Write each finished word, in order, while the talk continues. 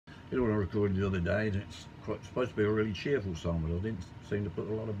You know what I recorded the other day, and it's supposed to be a really cheerful song, but I didn't seem to put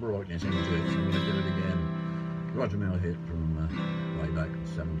a lot of brightness into it, so I'm going to do it again. Roger Mill hit from way back in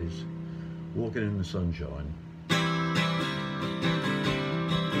the 70s, Walking in the Sunshine.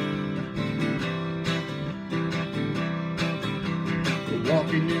 We're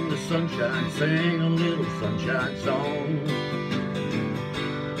walking in the sunshine, sing a little sunshine song.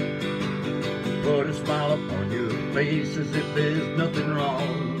 Put a smile upon your face as if there's nothing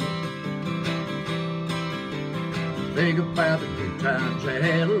wrong. Think about the good times you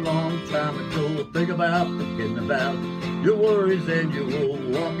had a long time ago. Think about forgetting about your worries and your woe.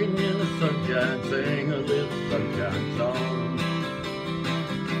 Walking in the sunshine, sing a little sunshine song.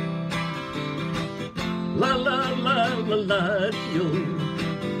 La la la la la yo.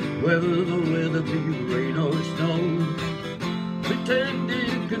 Whether the weather be rain or snow, pretend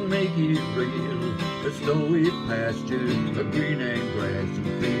it can make it real. A snowy pasture, a green and grassy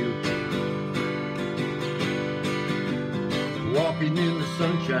field. Walking in the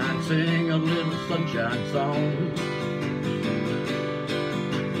sunshine, sing a little sunshine song.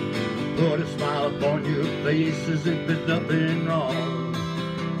 Put a smile upon your face as if there's nothing wrong.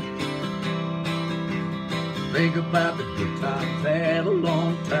 Think about the good times had a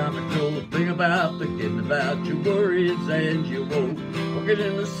long time ago. Think about forgetting about your worries and your woe. Walking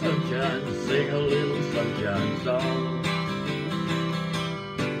in the sunshine, sing a little sunshine song.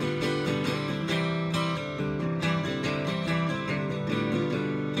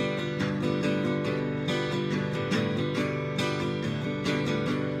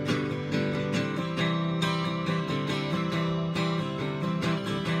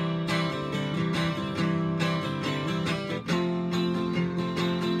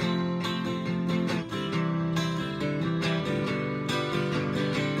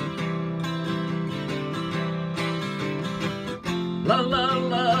 La la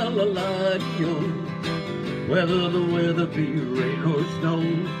la la la yo. Whether the weather be rain or snow,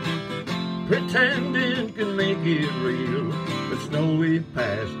 pretending can make it real. A snowy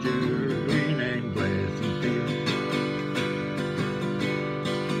pasture, green and grassy field.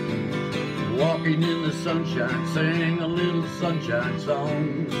 Walking in the sunshine, sing a little sunshine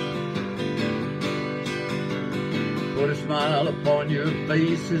song. Put a smile upon your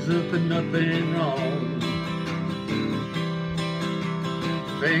face as if there's nothing wrong.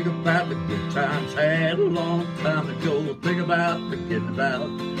 Think about the good times had a long time ago. Think about forgetting about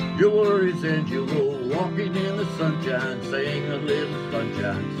your worries and your woe. Walking in the sunshine, sing a little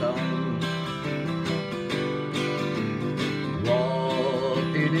sunshine song.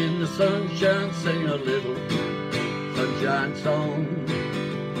 Walking in the sunshine, sing a little sunshine song.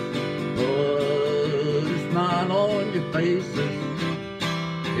 Put a smile on your faces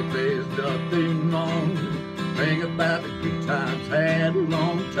if there's nothing wrong. Think about the good times had a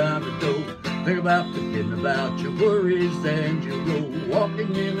long time ago. Think about forgetting about your worries and your woe.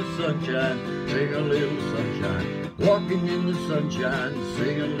 Walking in the sunshine, sing a little sunshine. Walking in the sunshine,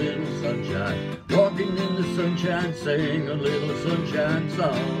 sing a little sunshine. Walking in the sunshine, sing a little sunshine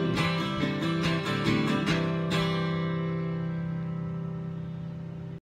song.